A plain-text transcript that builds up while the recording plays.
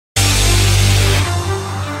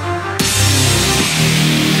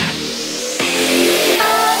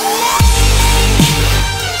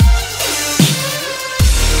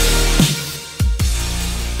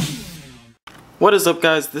What is up,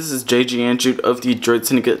 guys? This is JG Andrew of the Droid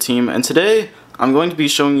Syndicate team, and today I'm going to be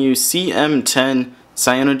showing you CM10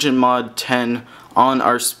 CyanogenMod 10 on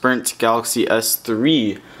our Sprint Galaxy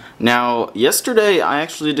S3. Now, yesterday I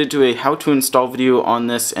actually did do a how to install video on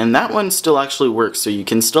this, and that one still actually works, so you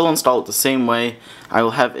can still install it the same way. I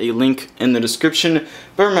will have a link in the description,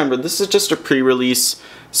 but remember, this is just a pre-release,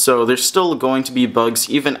 so there's still going to be bugs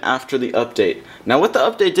even after the update. Now, what the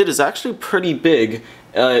update did is actually pretty big.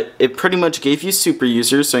 It pretty much gave you super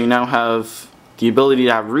users, so you now have the ability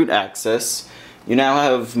to have root access. You now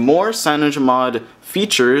have more CyanogenMod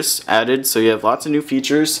features added, so you have lots of new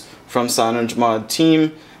features from CyanogenMod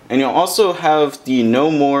team. And you'll also have the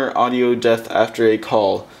no more audio death after a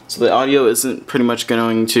call. So the audio isn't pretty much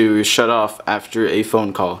going to shut off after a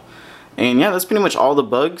phone call. And yeah, that's pretty much all the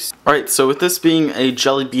bugs. Alright, so with this being a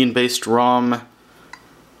Jelly Bean based ROM,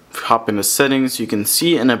 hop into settings, you can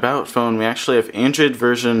see in About Phone we actually have Android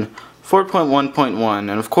version 4.1.1,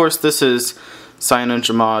 and of course this is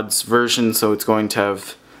CyanogenMod's version, so it's going to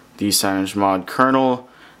have the CyanogenMod kernel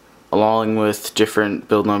along with different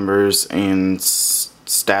build numbers and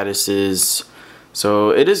statuses. So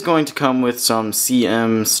it is going to come with some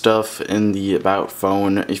CM stuff in the About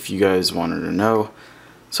Phone if you guys wanted to know.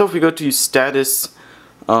 So if we go to status,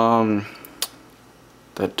 that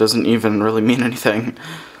doesn't even really mean anything.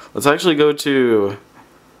 Let's actually go to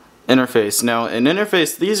interface. Now in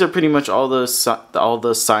interface, these are pretty much all the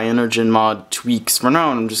CyanogenMod tweaks. For now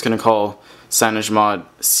I'm just going to call CyanogenMod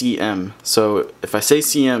CM. So if I say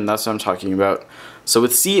CM, that's what I'm talking about. So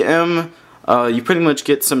with CM, you pretty much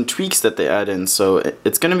get some tweaks that they add in. So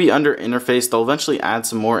it's going to be under interface. They'll eventually add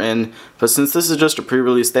some more in, but since this is just a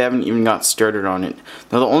pre-release, they haven't even got started on it.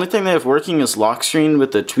 Now the only thing they have working is lock screen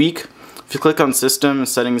with the tweak. If you click on system,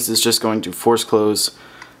 settings is just going to force close,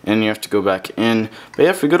 and you have to go back in. But yeah,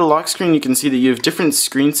 if we go to lock screen, you can see that you have different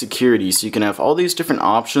screen security. So you can have all these different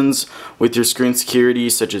options with your screen security,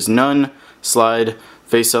 such as none, slide,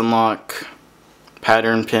 face unlock,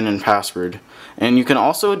 pattern, pin, and password. And you can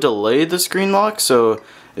also delay the screen lock, so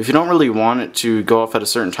if you don't really want it to go off at a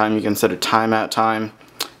certain time, you can set a timeout time.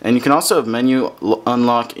 And you can also have menu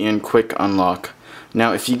unlock and quick unlock.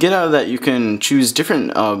 Now if you get out of that, you can choose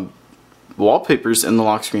different wallpapers in the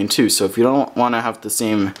lock screen too. So if you don't want to have the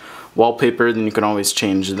same wallpaper, then you can always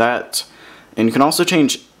change that. And you can also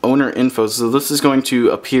change owner info, so this is going to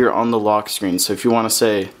appear on the lock screen. So if you want to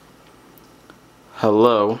say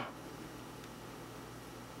hello,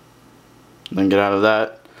 then get out of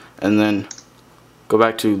that and then go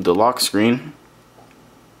back to the lock screen,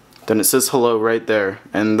 then it says hello right there.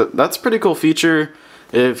 And that's a pretty cool feature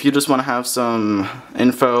if you just want to have some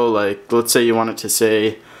info, like let's say you want it to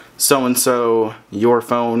say so and so your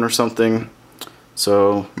phone or something.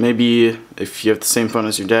 So maybe if you have the same phone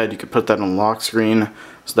as your dad, you could put that on the lock screen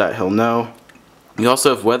so that he'll know. You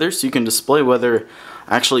also have weather, so you can display weather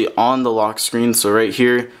actually on the lock screen. So right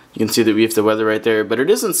here you can see that we have the weather right there, but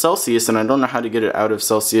it is in Celsius and I don't know how to get it out of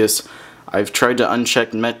Celsius. I've tried to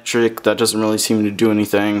uncheck metric, that doesn't really seem to do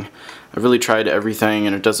anything. I've really tried everything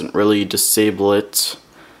and it doesn't really disable it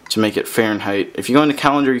to make it Fahrenheit. If you go into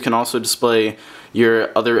calendar, you can also display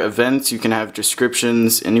your other events. You can have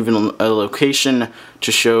descriptions and even a location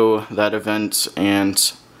to show that event.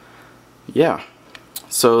 And yeah,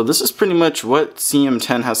 so this is pretty much what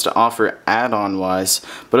CM10 has to offer add-on wise.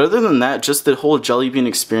 But other than that, just the whole Jelly Bean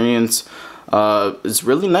experience is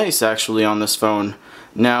really nice actually on this phone.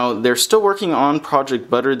 Now they're still working on Project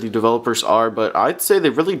Butter, the developers are, but I'd say they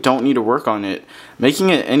really don't need to work on it. Making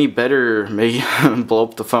it any better may blow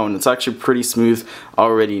up the phone. It's actually pretty smooth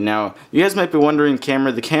already. Now you guys might be wondering,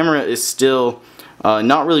 the camera is still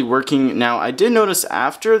not really working. Now I did notice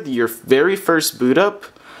after your very first boot up,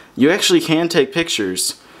 you actually can take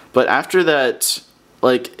pictures, but after that,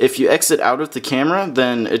 like if you exit out of the camera,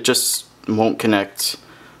 then it just won't connect.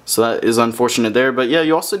 So that is unfortunate there. But yeah,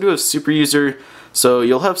 you also do have super user. So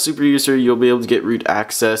you'll have super user, you'll be able to get root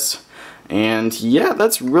access, and yeah,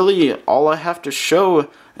 that's really all I have to show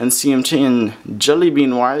in CM10 Jelly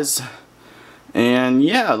Bean wise. And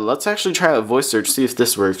yeah, let's actually try a voice search, see if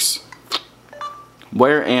this works.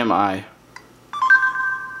 Where am I?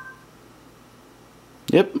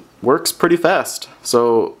 Yep, works pretty fast,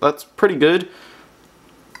 so that's pretty good.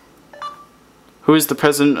 Who is the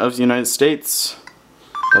President of the United States?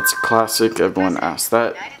 That's classic, everyone asked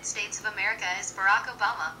that. United States of America is Barack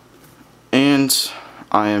Obama. And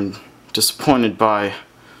I am disappointed by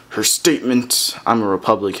her statement. I'm a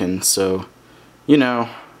Republican, so, you know,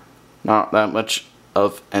 not that much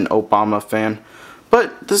of an Obama fan.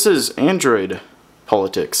 But this is Android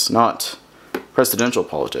politics, not presidential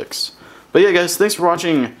politics. But yeah, guys, thanks for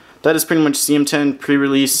watching that is pretty much CM10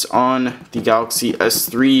 pre-release on the Galaxy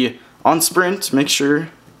S3 on Sprint. Make sure,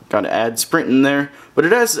 gotta add Sprint in there. But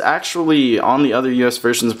it is actually on the other US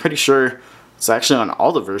versions. I'm pretty sure it's actually on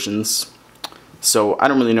all the versions. So I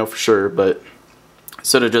don't really know for sure, but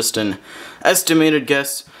sort of just an estimated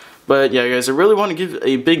guess. But yeah, guys, I really want to give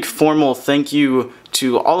a big formal thank you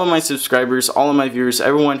to all of my subscribers, all of my viewers,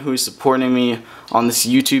 everyone who is supporting me on this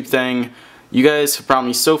YouTube thing. You guys have brought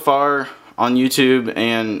me so far on YouTube,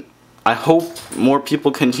 and I hope more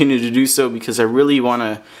people continue to do so, because I really want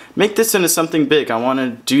to make this into something big. I want to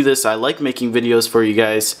do this. I like making videos for you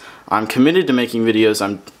guys. I'm committed to making videos.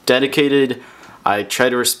 I'm dedicated. I try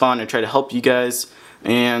to respond. I try to help you guys.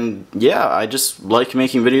 And yeah, I just like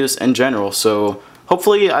making videos in general. So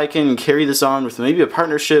hopefully I can carry this on with maybe a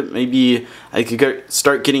partnership. Maybe I could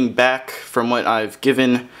start getting back from what I've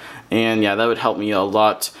given. And yeah, that would help me a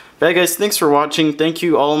lot. But guys, thanks for watching. Thank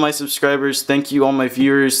you all my subscribers. Thank you all my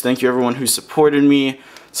viewers. Thank you everyone who supported me.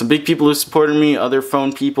 Some big people who supported me, other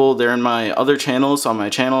phone people. They're in my other channels on my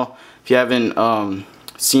channel if you haven't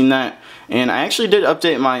seen that. And I actually did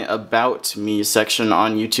update my About Me section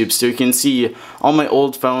on YouTube, so you can see all my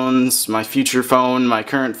old phones, my future phone, my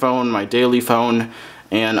current phone, my daily phone,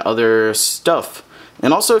 and other stuff.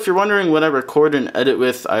 And also, if you're wondering what I record and edit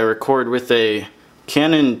with, I record with a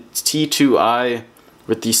Canon T2i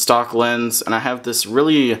with the stock lens, and I have this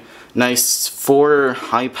really nice 4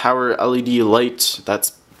 high power LED light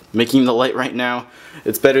that's making the light right now.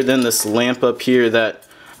 It's better than this lamp up here that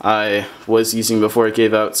I was using before it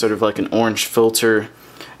gave out sort of like an orange filter.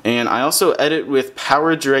 And I also edit with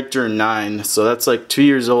Power Director 9, so that's like 2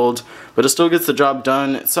 years old, but it still gets the job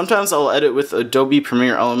done. Sometimes I'll edit with Adobe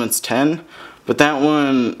Premiere Elements 10, but that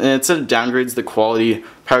one, it sort of downgrades the quality.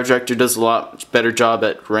 Power Director does a lot better job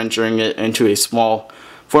at rendering it into a small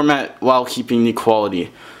format while keeping the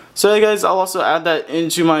quality. So yeah, guys, I'll also add that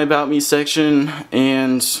into my About Me section,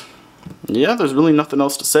 and yeah, there's really nothing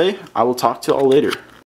else to say. I will talk to you all later.